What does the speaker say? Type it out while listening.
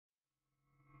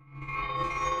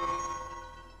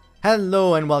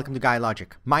Hello and welcome to Guy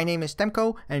Logic. My name is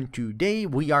Temko and today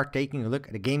we are taking a look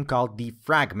at a game called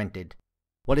Defragmented.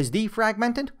 What is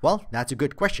Defragmented? Well, that's a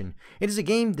good question. It is a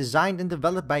game designed and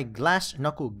developed by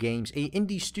Knuckle Games, a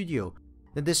indie studio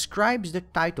that describes the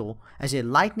title as a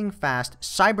lightning-fast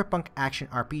cyberpunk action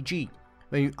RPG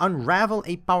where you unravel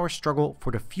a power struggle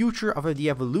for the future of the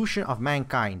evolution of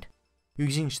mankind,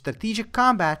 using strategic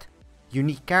combat,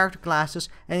 unique character classes,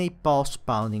 and a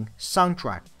pulse-pounding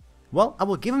soundtrack. Well, I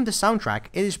will give him the soundtrack.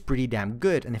 It is pretty damn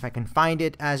good, and if I can find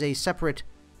it as a separate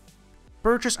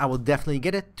purchase, I will definitely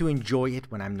get it to enjoy it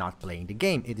when I'm not playing the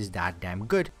game. It is that damn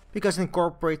good because it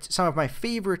incorporates some of my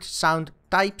favorite sound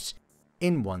types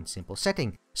in one simple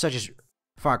setting, such as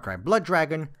Far Cry Blood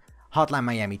Dragon, Hotline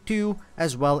Miami 2,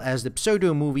 as well as the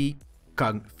pseudo movie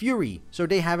Kung Fury. So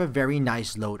they have a very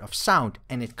nice load of sound,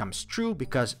 and it comes true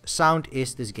because sound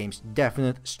is this game's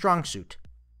definite strong suit.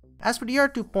 As for the other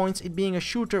 2 points, it being a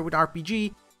shooter with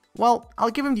RPG, well,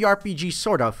 I'll give him the RPG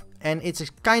sort of, and it's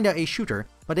kinda a shooter,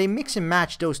 but they mix and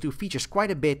match those 2 features quite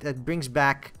a bit that brings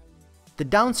back the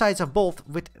downsides of both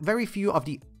with very few of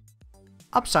the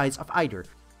upsides of either.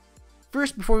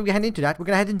 First, before we head into that, we're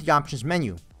gonna head into the options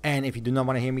menu, and if you do not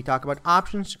want to hear me talk about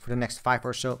options for the next 5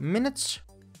 or so minutes,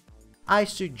 I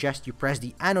suggest you press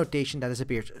the annotation that has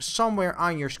appeared somewhere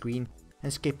on your screen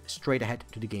and skip straight ahead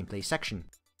to the gameplay section.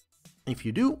 If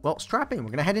you do, well, strap in, we're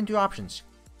gonna head into options.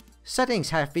 Settings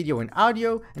have video and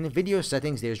audio, and in video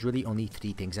settings there's really only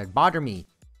 3 things that bother me.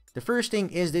 The first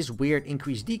thing is this weird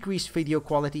increase-decrease video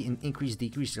quality and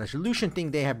increase-decrease resolution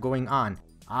thing they have going on.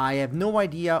 I have no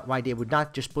idea why they would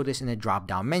not just put this in a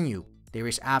drop-down menu. There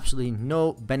is absolutely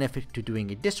no benefit to doing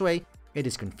it this way. It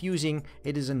is confusing,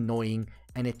 it is annoying,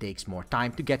 and it takes more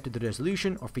time to get to the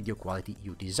resolution or video quality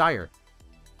you desire.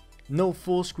 No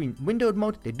full screen windowed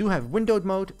mode. They do have windowed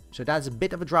mode, so that's a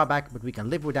bit of a drawback, but we can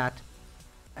live with that.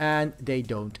 And they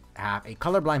don't have a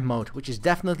colorblind mode, which is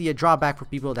definitely a drawback for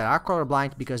people that are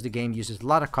colorblind because the game uses a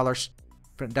lot of colors.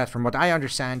 That, from what I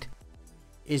understand,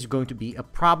 is going to be a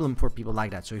problem for people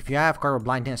like that. So if you have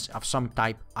colorblindness of some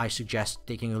type, I suggest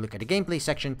taking a look at the gameplay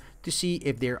section to see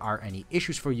if there are any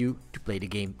issues for you to play the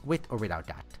game with or without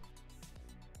that.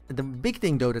 The big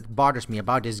thing though that bothers me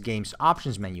about this game's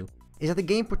options menu is that the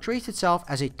game portrays itself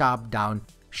as a top-down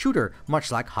shooter,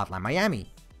 much like Hotline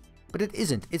Miami. But it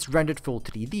isn't, it's rendered full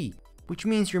 3D, which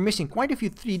means you're missing quite a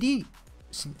few 3D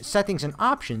settings and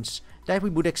options that we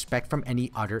would expect from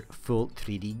any other full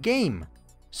 3D game,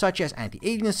 such as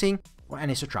anti-aliasing or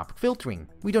anisotropic filtering.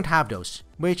 We don't have those,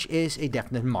 which is a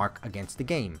definite mark against the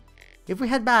game. If we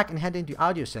head back and head into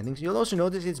audio settings, you'll also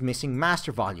notice it's missing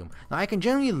master volume. Now I can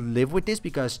generally live with this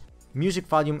because music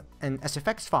volume and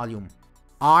SFX volume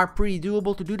are pretty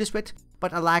doable to do this with,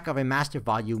 but a lack of a master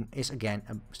volume is again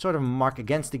a sort of mark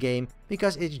against the game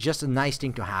because it's just a nice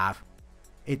thing to have.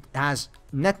 It has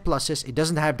net pluses, it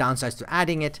doesn't have downsides to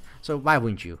adding it, so why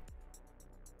wouldn't you?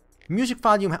 Music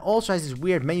volume also has this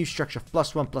weird menu structure of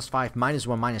 +1, +5,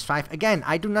 -1, -5. Again,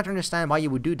 I do not understand why you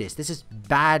would do this. This is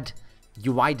bad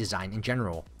UI design in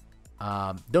general.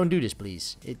 Don't do this,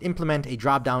 please. Implement a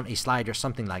drop down, a slider,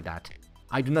 something like that.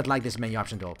 I do not like this menu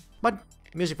option at all. But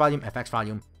music volume, FX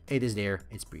volume, it is there,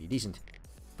 it's pretty decent.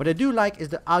 What I do like is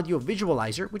the audio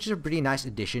visualizer, which is a pretty nice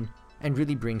addition and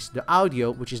really brings the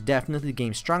audio, which is definitely the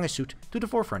game's strongest suit, to the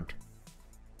forefront.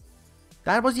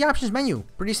 That was the options menu.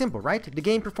 Pretty simple, right? The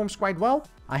game performs quite well.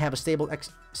 I have a stable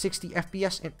 60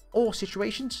 FPS in all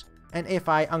situations, and if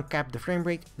I uncap the frame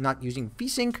rate not using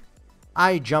VSync,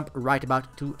 I jump right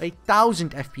about to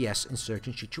 1000 FPS in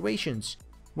certain situations,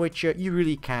 which you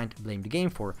really can't blame the game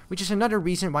for, which is another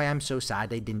reason why I'm so sad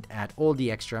they didn't add all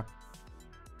the extra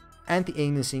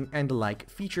anti-aliasing and the like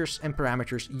features and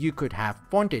parameters you could have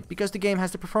wanted, because the game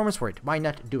has the performance for it. Why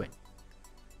not do it?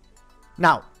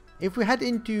 Now, if we head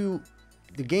into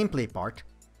the gameplay part,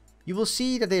 you will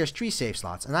see that there's 3 save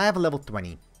slots, and I have a level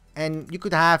 20, and you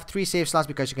could have 3 save slots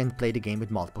because you can play the game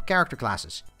with multiple character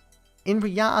classes. In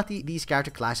reality, these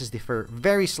character classes differ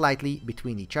very slightly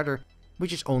between each other,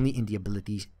 which is only in the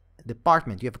abilities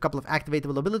department. You have a couple of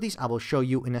activatable abilities I will show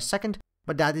you in a second,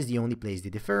 but that is the only place they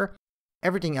differ.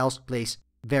 Everything else plays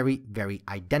very, very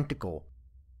identical.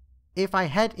 If I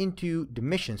head into the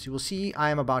missions, you will see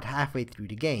I am about halfway through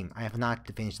the game. I have not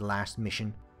finished the last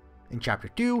mission in chapter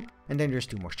 2, and then there's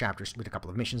 2 more chapters with a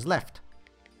couple of missions left.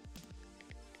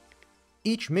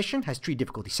 Each mission has 3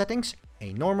 difficulty settings,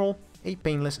 a normal, a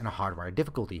painless, and a hardwired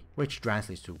difficulty, which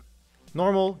translates to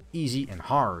normal, easy, and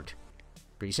hard.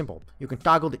 Pretty simple. You can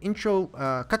toggle the intro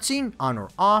cutscene on or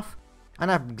off,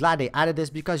 and I'm glad they added this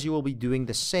because you will be doing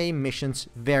the same missions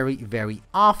very, very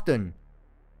often.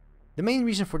 The main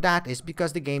reason for that is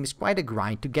because the game is quite a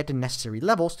grind to get the necessary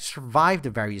levels to survive the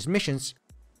various missions,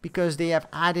 because they have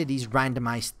added these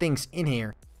randomized things in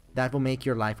here that will make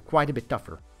your life quite a bit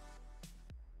tougher.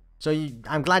 So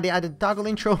I'm glad they added the toggle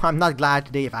intro. I'm not glad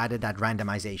they have added that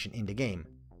randomization in the game.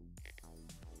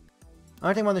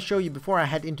 Another thing I want to show you before I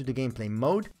head into the gameplay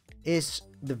mode is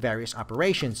the various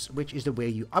operations, which is the way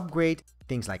you upgrade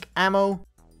things like ammo,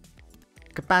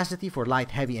 capacity for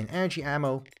light, heavy, and energy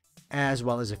ammo, as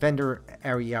well as a vendor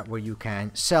area where you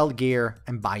can sell gear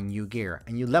and buy new gear.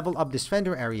 And you level up this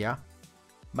vendor area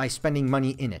by spending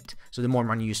money in it. So the more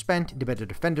money you spend, the better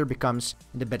the vendor becomes,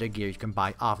 and the better gear you can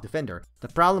buy off the vendor. The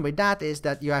problem with that is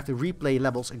that you have to replay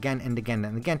levels again and again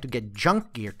and again to get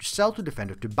junk gear to sell to the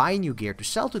vendor, to buy new gear to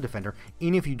sell to the vendor,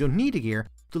 even if you don't need the gear,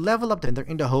 to level up the vendor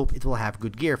in the hope it will have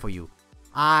good gear for you.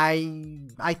 I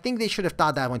think they should have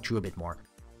thought that one through a bit more.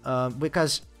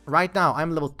 Because right now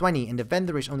I'm level 20 and the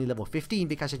vendor is only level 15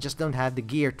 because I just don't have the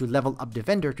gear to level up the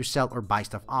vendor to sell or buy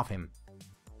stuff off him.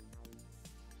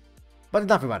 But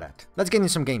enough about that. Let's get into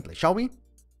some gameplay, shall we?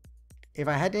 If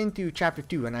I head into chapter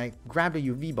 2 and I grab the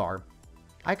UV bar,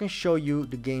 I can show you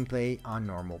the gameplay on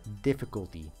normal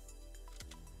difficulty.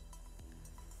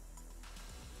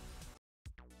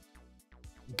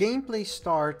 Gameplay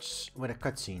starts with a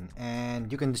cutscene,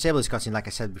 and you can disable this cutscene like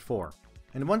I said before.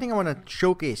 And one thing I want to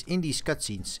showcase in these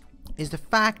cutscenes is the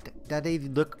fact that they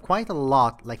look quite a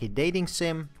lot like a dating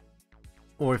sim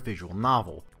or a visual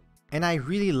novel. And I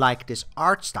really like this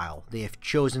art style they have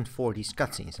chosen for these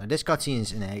cutscenes. Now this cutscene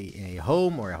is in a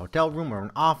home or a hotel room or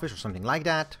an office or something like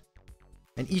that.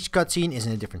 And each cutscene is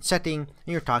in a different setting and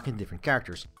you're talking to different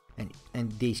characters.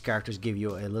 And these characters give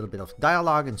you a little bit of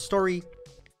dialogue and story,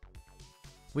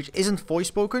 which isn't voice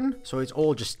spoken, so it's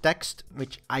all just text,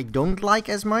 which I don't like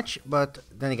as much, but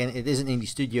then again, it is an indie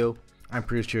studio. I'm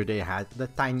pretty sure they had the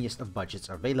tiniest of budgets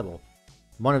available.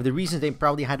 One of the reasons they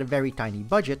probably had a very tiny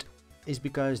budget is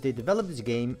because they developed this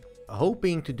game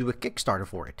hoping to do a Kickstarter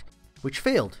for it, which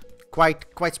failed. Quite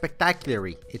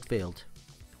spectacularly, it failed.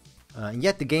 And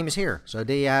yet the game is here, so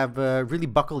they have really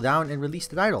buckled down and released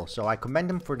the title, so I commend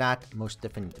them for that most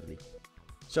definitively.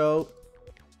 So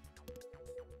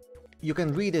you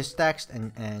can read this text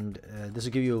and this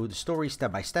will give you the story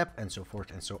step by step and so forth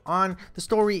and so on. The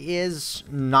story is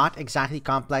not exactly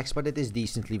complex, but it is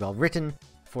decently well written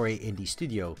for an indie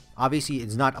studio. Obviously,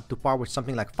 it's not up to par with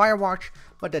something like Firewatch,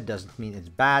 but that doesn't mean it's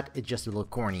bad, it's just a little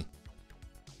corny.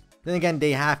 Then again,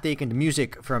 they have taken the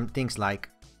music from things like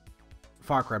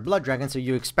Far Cry Blood Dragon, so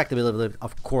you expect a little bit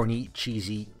of corny,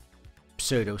 cheesy,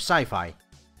 pseudo sci-fi.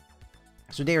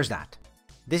 So there's that.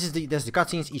 There's the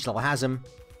cutscenes, each level has them,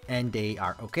 and they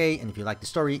are okay, and if you like the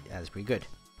story, that's pretty good.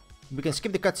 We can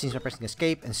skip the cutscenes by pressing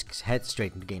escape and head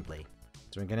straight into gameplay.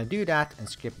 So we're gonna do that and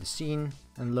skip the scene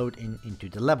and load into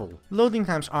the level. Loading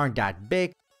times aren't that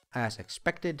big, as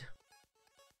expected.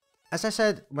 As I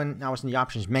said when I was in the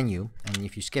options menu, and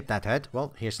if you skip that head,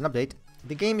 well, here's an update.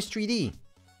 The game is 3D,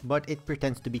 but it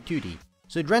pretends to be 2D.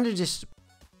 So it renders this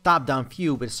top-down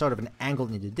view with sort of an angle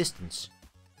in the distance.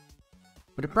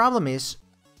 But the problem is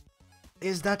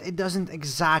that it doesn't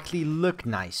exactly look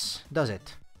nice, does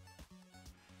it?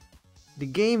 The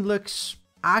game looks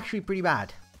actually pretty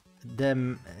bad.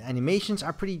 The animations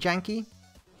are pretty janky,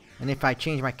 and if I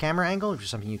change my camera angle, which is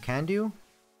something you can do,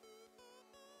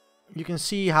 you can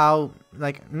see how,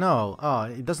 like, no, oh,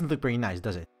 it doesn't look very nice,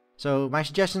 does it? So my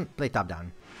suggestion, play top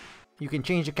down. You can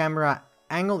change the camera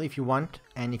angle if you want,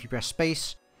 and if you press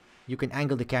space, you can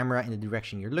angle the camera in the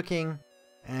direction you're looking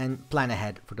and plan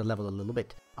ahead for the level a little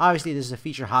bit. Obviously, this is a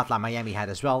feature Hotline Miami had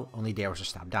as well, only there was a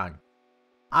top down.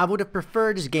 I would have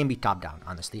preferred this game be top down,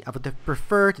 honestly. I would have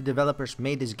preferred the developers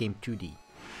made this game 2D.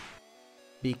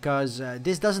 Because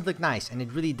this doesn't look nice, and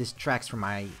it really distracts from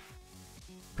my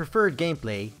preferred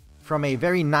gameplay from a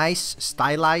very nice,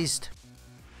 stylized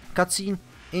cutscene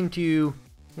into,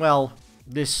 well,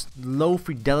 this low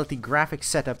fidelity graphic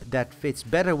setup that fits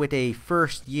better with a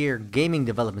first year gaming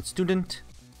development student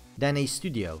than a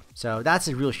studio. So that's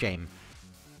a real shame.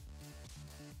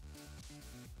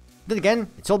 Then again,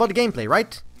 it's all about the gameplay,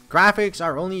 right? Graphics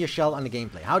are only a shell on the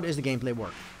gameplay. How does the gameplay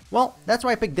work? Well, that's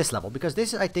why I picked this level, because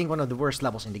this is, I think, one of the worst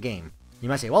levels in the game. You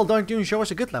might say, well, don't you show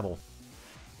us a good level?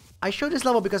 I show this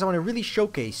level because I want to really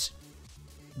showcase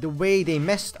the way they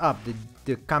messed up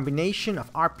the combination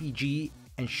of RPG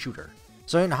and shooter.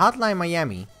 So in Hotline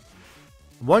Miami,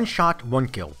 one shot, one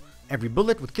kill. Every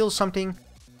bullet would kill something.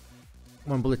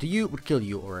 One bullet to you would kill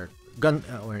you, or a gun,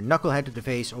 or a knucklehead to the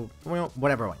face, or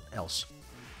whatever else.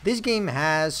 This game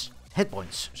has hit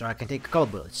points, so I can take a couple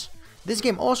bullets. This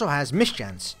game also has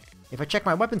mischance. If I check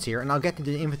my weapons here, and I'll get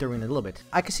into the inventory in a little bit,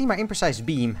 I can see my imprecise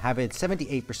beam have a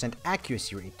 78%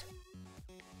 accuracy rate.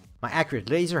 My accurate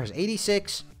laser has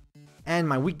 86, and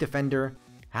my weak defender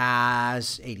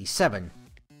has 87.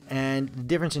 And the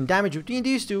difference in damage between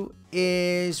these two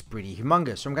is pretty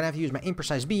humongous. So I'm gonna have to use my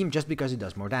imprecise beam just because it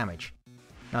does more damage.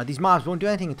 Now these mobs won't do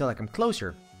anything until I come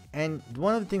closer. And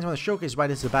one of the things I want to showcase why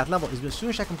this is a bad level is as soon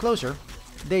as I come closer,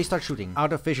 they start shooting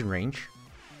out of vision range.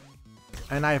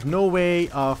 And I have no way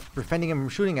of preventing them from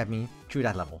shooting at me through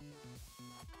that level.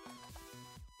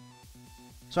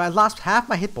 So I lost half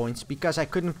my hit points because I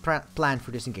couldn't plan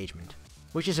for this engagement,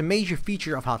 which is a major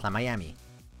feature of Hotline Miami,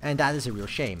 and that is a real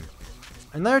shame.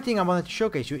 Another thing I wanted to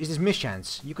showcase you is this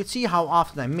mischance. You could see how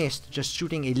often I missed just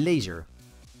shooting a laser.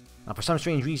 Now for some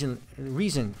strange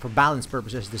reason, for balance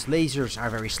purposes, these lasers are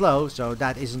very slow, so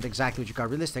that isn't exactly what you got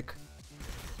realistic.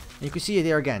 And you can see it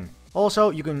there again.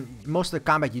 Also, most of the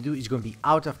combat you do is going to be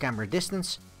out of camera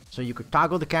distance, so you could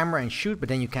toggle the camera and shoot, but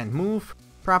then you can't move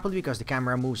properly because the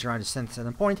camera moves around a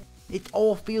certain point. It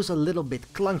all feels a little bit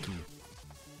clunky.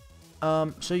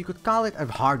 So you could call it a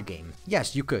hard game.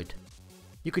 Yes, you could.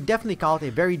 You could definitely call it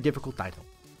a very difficult title.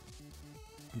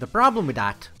 The problem with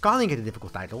that, calling it a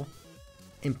difficult title,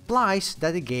 implies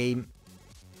that the game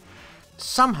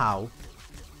somehow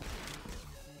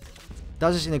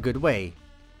does this in a good way.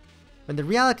 When the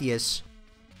reality is,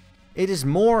 it is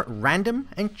more random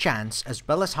and chance as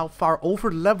well as how far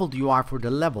over leveled you are for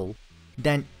the level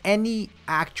than any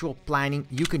actual planning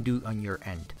you can do on your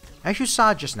end. As you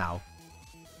saw just now,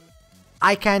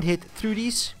 I can't hit through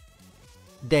these.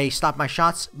 They stop my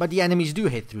shots, but the enemies do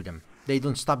hit through them. They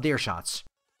don't stop their shots.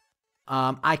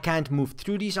 I can't move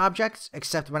through these objects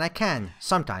except when I can,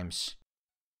 sometimes.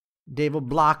 They will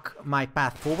block my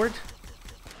path forward,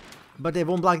 but they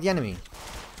won't block the enemy.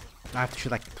 I have to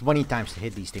shoot like 20 times to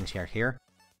hit these things here.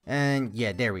 And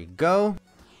yeah, there we go.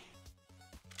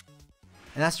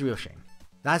 And that's a real shame.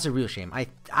 That's a real shame.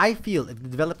 I feel if the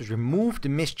developers removed the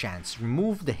mischance,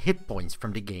 removed the hit points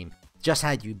from the game, just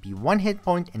had you be one hit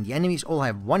point and the enemies all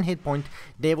have one hit point,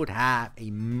 they would have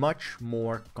a much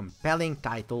more compelling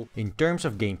title in terms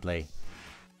of gameplay.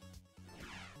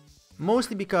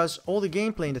 Mostly because all the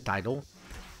gameplay in the title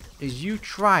is you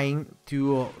trying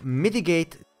to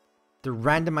mitigate the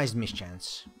randomized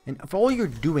mischance. And if all you're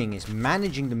doing is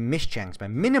managing the mischance by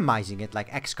minimizing it like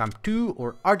XCOM 2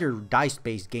 or other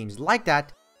dice-based games like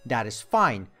that, that is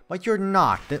fine. But you're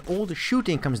not. That all the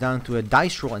shooting comes down to a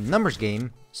dice roll and numbers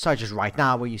game, such as right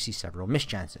now where you see several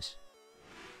mischances.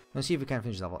 Let's see if we can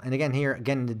finish the level. And again here,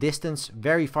 again in the distance,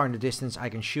 very far in the distance, I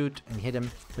can shoot and hit him,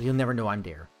 but he'll never know I'm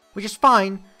there. Which is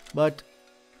fine, but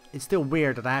it's still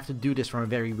weird that I have to do this from a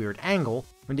very weird angle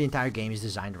when the entire game is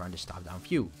designed around this top-down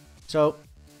view. So,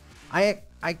 I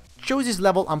chose this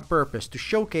level on purpose to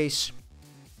showcase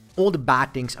all the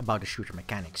bad things about the shooter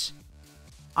mechanics.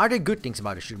 Are there good things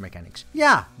about the shooter mechanics?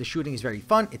 Yeah, the shooting is very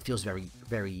fun, it feels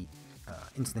very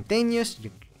instantaneous,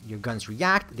 your guns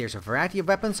react, there's a variety of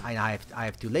weapons. I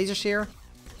have two lasers here.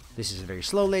 This is a very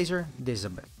slow laser, this is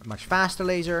a much faster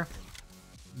laser.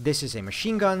 This is a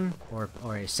machine gun or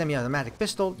a semi-automatic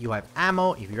pistol. You have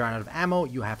ammo. If you run out of ammo,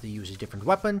 you have to use a different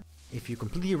weapon. If you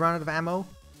completely run out of ammo,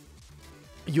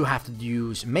 you have to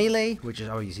use melee, which is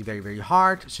obviously very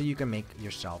hard, so you can make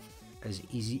yourself as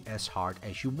easy as hard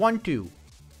as you want to,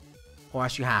 or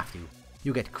as you have to.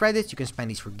 You get credits, you can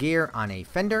spend these for gear on a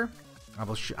fender.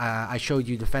 I showed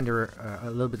you the fender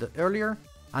a little bit earlier,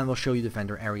 and we'll show you the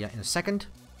fender area in a second.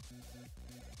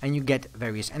 And you get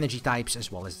various energy types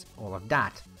as well as all of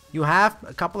that. You have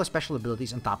a couple of special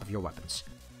abilities on top of your weapons.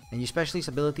 And your specialist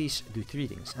abilities do three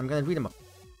things. I'm going to read them up.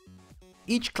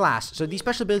 Each class, so these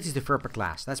special abilities differ per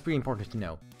class. That's pretty important to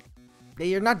know.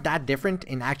 They are not that different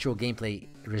in actual gameplay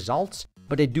results,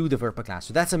 but they do differ per class.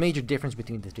 So that's a major difference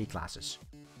between the three classes.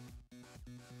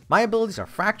 My abilities are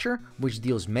Fracture, which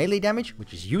deals melee damage,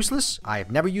 which is useless. I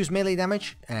have never used melee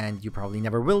damage, and you probably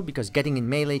never will, because getting in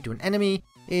melee to an enemy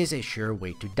is a sure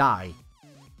way to die.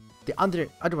 The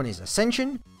other one is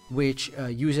Ascension, which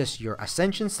uses your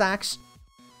Ascension stacks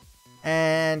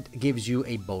and gives you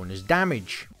a bonus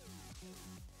damage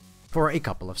for a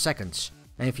couple of seconds.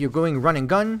 And if you're going run and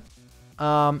gun,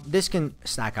 this can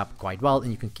stack up quite well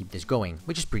and you can keep this going,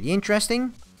 which is pretty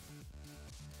interesting.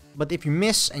 But if you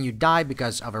miss and you die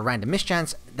because of a random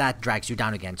mischance, that drags you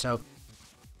down again. So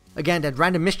again, that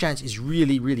random mischance is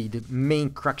really the main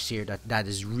crux here that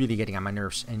is really getting on my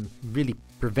nerves and really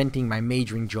preventing my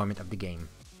major enjoyment of the game.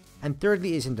 And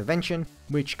thirdly is Intervention,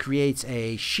 which creates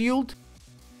a shield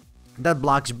that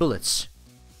blocks bullets.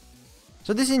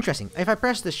 So this is interesting. If I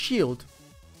press the shield,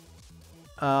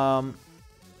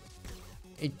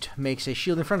 it makes a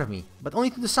shield in front of me, but only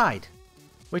to the side,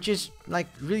 which is like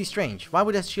really strange. Why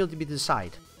would that shield be to the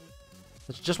side?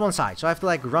 It's just one side, so I have to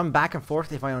like run back and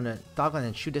forth if I want to toggle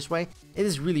and shoot this way. It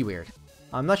is really weird.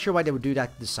 I'm not sure why they would do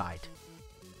that to the side.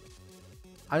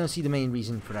 I don't see the main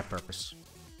reason for that purpose.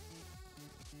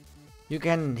 You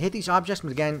can hit these objects,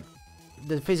 but again,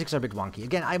 the physics are a bit wonky.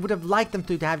 Again, I would have liked them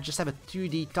to just have a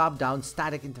 2D top-down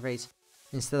static interface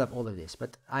instead of all of this.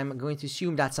 But I'm going to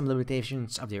assume that's some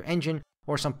limitations of their engine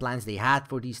or some plans they had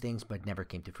for these things but never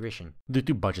came to fruition due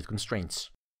to budget constraints.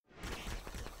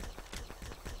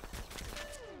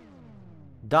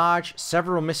 Dodge,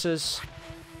 several misses,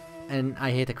 and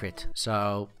I hit a crit.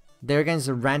 So there again is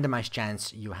a randomized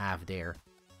chance you have there.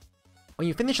 When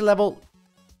you finish a level,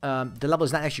 the level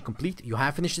is not actually complete. You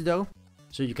have finished it though.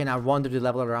 So you can now wander the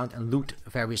level around and loot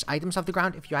various items off the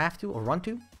ground if you have to or want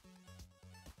to.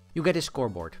 You get a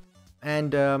scoreboard.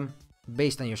 And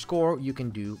based on your score, you can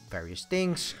do various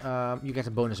things. You get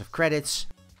a bonus of credits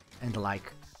and the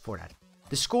like for that.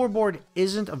 The scoreboard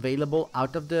isn't available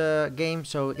out of the game,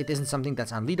 so it isn't something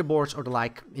that's on leaderboards or the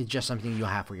like. It's just something you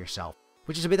have for yourself,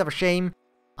 which is a bit of a shame.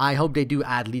 I hope they do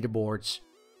add leaderboards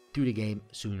to the game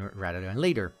sooner rather than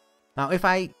later. Now, if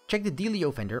I check the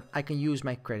dealio vendor, I can use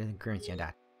my credit and currency on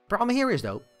that. Problem here is,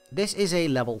 though, this is a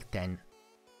level 10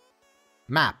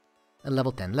 map, a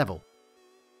level 10 level.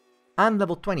 I'm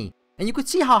level 20, and you could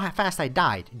see how fast I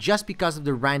died just because of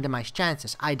the randomized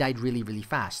chances. I died really, really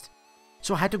fast.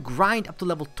 So I had to grind up to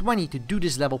level 20 to do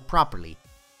this level properly.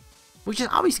 Which is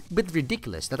always a bit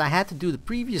ridiculous that I had to do the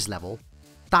previous level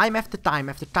time after time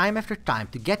after time after time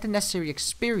to get the necessary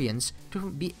experience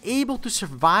to be able to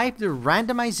survive the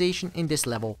randomization in this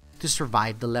level, to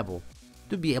survive the level,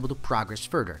 to be able to progress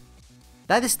further.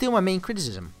 That is still my main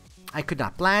criticism. I could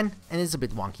not plan, and it's a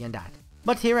bit wonky on that.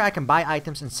 But here I can buy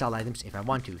items and sell items if I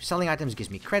want to. Selling items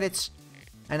gives me credits,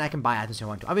 and I can buy items if I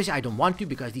want to. Obviously, I don't want to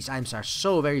because these items are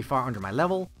so very far under my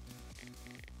level.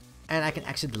 And I can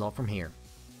exit the level from here.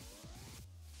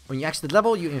 When you exit the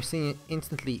level, you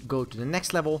instantly go to the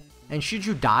next level. And should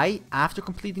you die after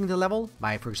completing the level,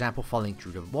 by, for example, falling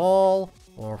through the wall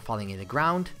or falling in the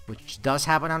ground, which does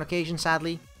happen on occasion,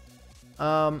 sadly,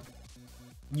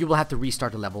 you will have to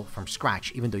restart the level from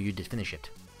scratch, even though you did finish it.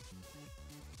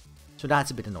 So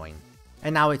that's a bit annoying.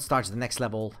 And now it starts the next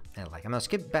level, and like I'm gonna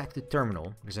skip back to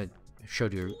terminal because I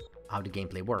showed you how the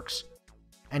gameplay works,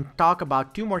 and talk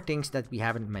about two more things that we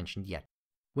haven't mentioned yet,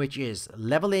 which is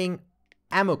leveling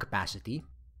ammo capacity.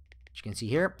 As you can see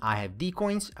here, I have D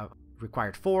coins,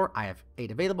 required 4, I have 8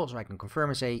 available, so I can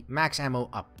confirm and say max ammo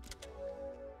up.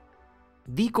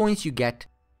 D coins you get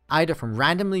either from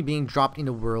randomly being dropped in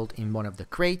the world in one of the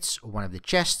crates or one of the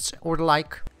chests or the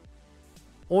like,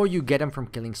 or you get them from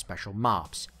killing special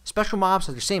mobs. Special mobs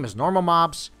are the same as normal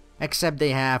mobs, except they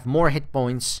have more hit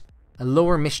points, a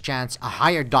lower miss chance, a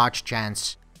higher dodge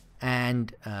chance,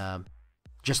 and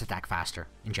just attack faster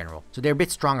in general. So they're a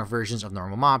bit stronger versions of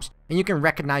normal mobs, and you can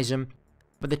recognize them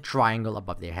by the triangle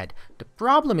above their head. The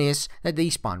problem is that they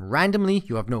spawn randomly,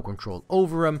 you have no control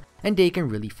over them, and they can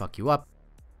really fuck you up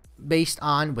based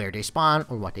on where they spawn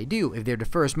or what they do. If they're the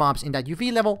first mobs in that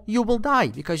UV level, you will die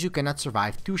because you cannot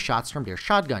survive 2 shots from their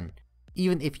shotgun,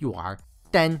 even if you are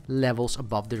 10 levels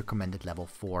above the recommended level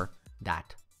for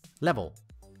that level.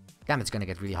 Damn, it's gonna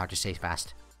get really hard to save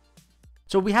fast.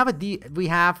 So we have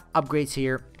upgrades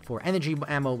here for energy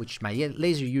ammo, which my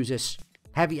laser uses,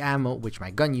 heavy ammo, which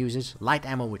my gun uses, light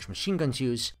ammo, which machine guns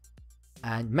use,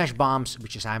 and mesh bombs,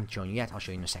 which I haven't shown you yet. I'll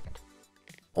show you in a second.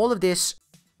 All of this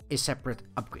is separate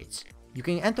upgrades. You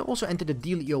can also enter the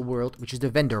dealio world, which is the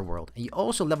vendor world, and you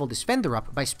also level this vendor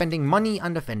up by spending money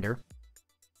on the vendor,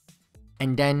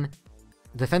 and then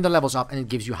the vendor levels up and it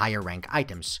gives you higher rank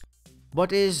items.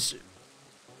 What is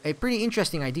a pretty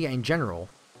interesting idea in general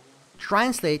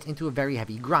translates into a very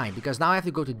heavy grind, because now I have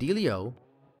to go to dealio,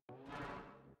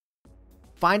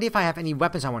 find if I have any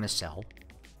weapons I want to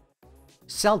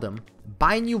sell them,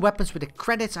 buy new weapons with the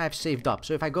credits I have saved up.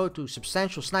 So if I go to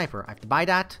Substantial Sniper, I have to buy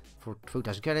that for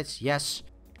 2,000 credits, yes.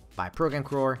 Buy Program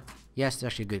Core, yes, it's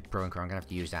actually a good Program Core, I'm gonna have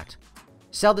to use that.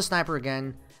 Sell the Sniper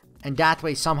again, and that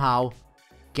way somehow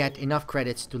get enough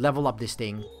credits to level up this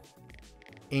thing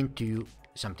into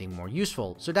something more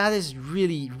useful. So that is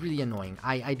really, really annoying.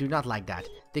 I do not like that.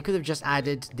 They could have just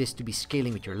added this to be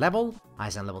scaling with your level. I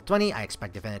was on level 20, I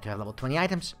expect the vendor to have level 20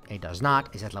 items. It does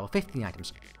not, it's at level 15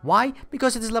 items. Why?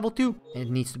 Because it is level 2, and it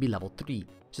needs to be level 3.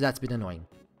 So that's a bit annoying.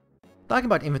 Talking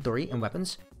about inventory and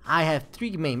weapons, I have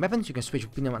 3 main weapons. You can switch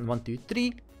between them on 1, 2,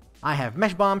 3. I have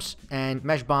mesh bombs, and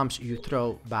mesh bombs you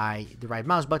throw by the right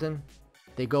mouse button.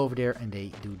 They go over there and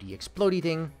they do the explodey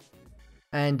thing.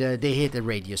 And they hit a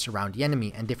radius around the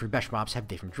enemy, and different mesh bombs have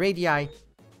different radii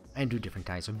and do different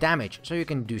types of damage, so you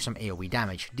can do some AoE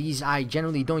damage. These I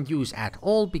generally don't use at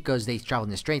all because they travel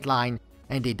in a straight line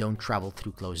and they don't travel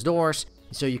through closed doors,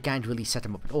 so you can't really set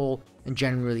them up at all, and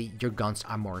generally your guns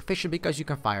are more efficient because you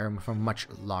can fire them from much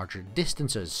larger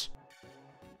distances.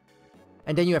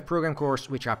 And then you have program cores,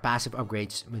 which are passive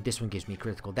upgrades. This one gives me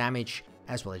critical damage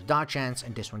as well as dodge chance,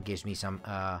 and this one gives me some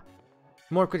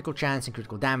more critical chance and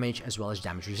critical damage as well as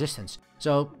damage resistance.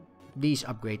 So these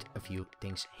upgrade a few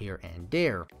things here and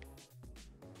there.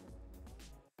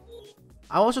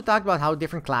 I also talked about how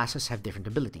different classes have different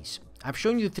abilities. I've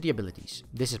shown you 3 abilities.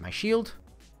 This is my shield.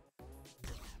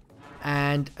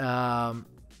 And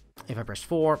if I press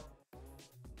 4,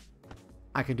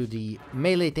 I can do the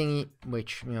melee thingy,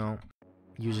 which, you know,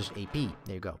 uses AP.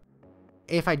 There you go.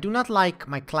 If I do not like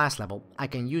my class level, I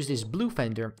can use this blue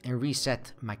fender and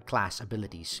reset my class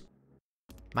abilities.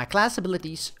 My class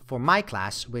abilities for my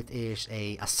class, which is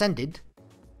a Ascended,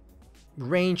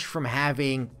 range from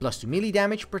having +2 melee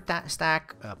damage per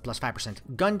stack,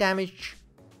 +5% gun damage,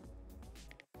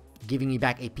 giving me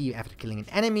back AP after killing an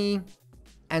enemy,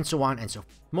 and so on and so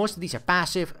forth. Most of these are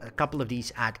passive, a couple of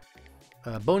these add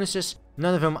bonuses,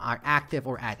 none of them are active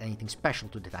or add anything special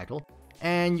to the title,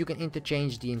 and you can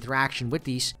interchange the interaction with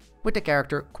these with the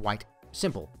character quite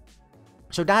simple.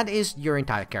 So that is your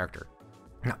entire character.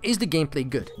 Now, is the gameplay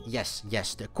good? Yes,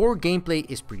 the core gameplay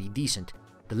is pretty decent.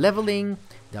 The leveling,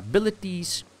 the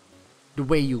abilities, the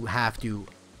way you have to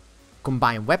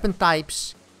combine weapon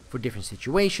types for different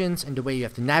situations, and the way you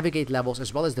have to navigate levels,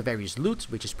 as well as the various loot,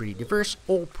 which is pretty diverse,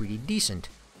 all pretty decent.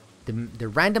 The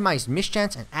randomized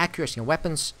mischance and accuracy in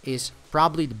weapons is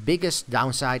probably the biggest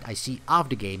downside I see of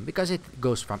the game, because it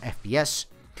goes from FPS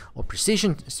or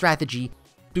precision strategy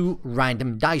to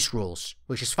random dice rolls,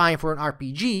 which is fine for an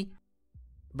RPG,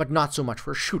 but not so much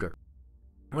for a shooter,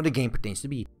 what the game pertains to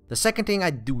be. The second thing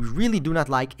I really do not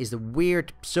like is the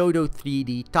weird pseudo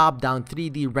 3D, top-down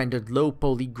 3D rendered low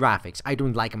poly graphics. I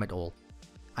don't like them at all.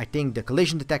 I think the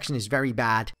collision detection is very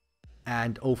bad,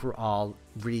 and overall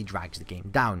really drags the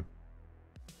game down.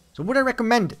 So would I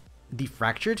recommend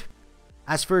Defractured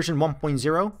as version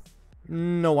 1.0?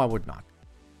 No, I would not.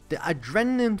 The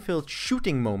adrenaline-filled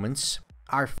shooting moments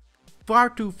are far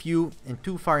too few and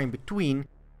too far in between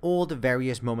all the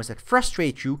various moments that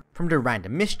frustrate you, from the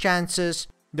random mischances,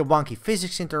 the wonky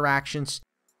physics interactions,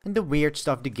 and the weird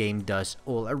stuff the game does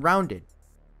all around it.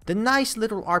 The nice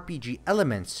little RPG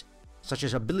elements, such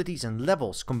as abilities and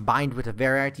levels combined with a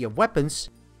variety of weapons,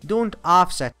 don't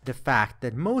offset the fact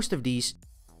that most of these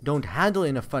don't handle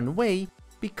in a fun way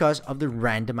because of the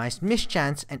randomized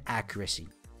mischance and accuracy.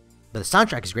 But the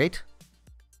soundtrack is great.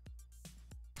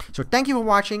 So thank you for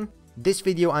watching this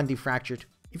video on Defractured.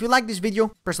 If you liked this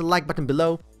video, press the like button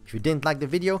below. If you didn't like the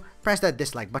video, press that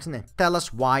dislike button and tell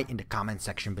us why in the comment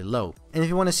section below. And if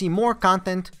you want to see more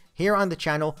content here on the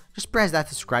channel, just press that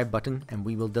subscribe button and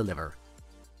we will deliver.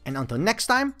 And until next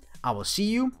time, I will see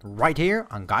you right here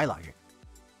on Guy Logic.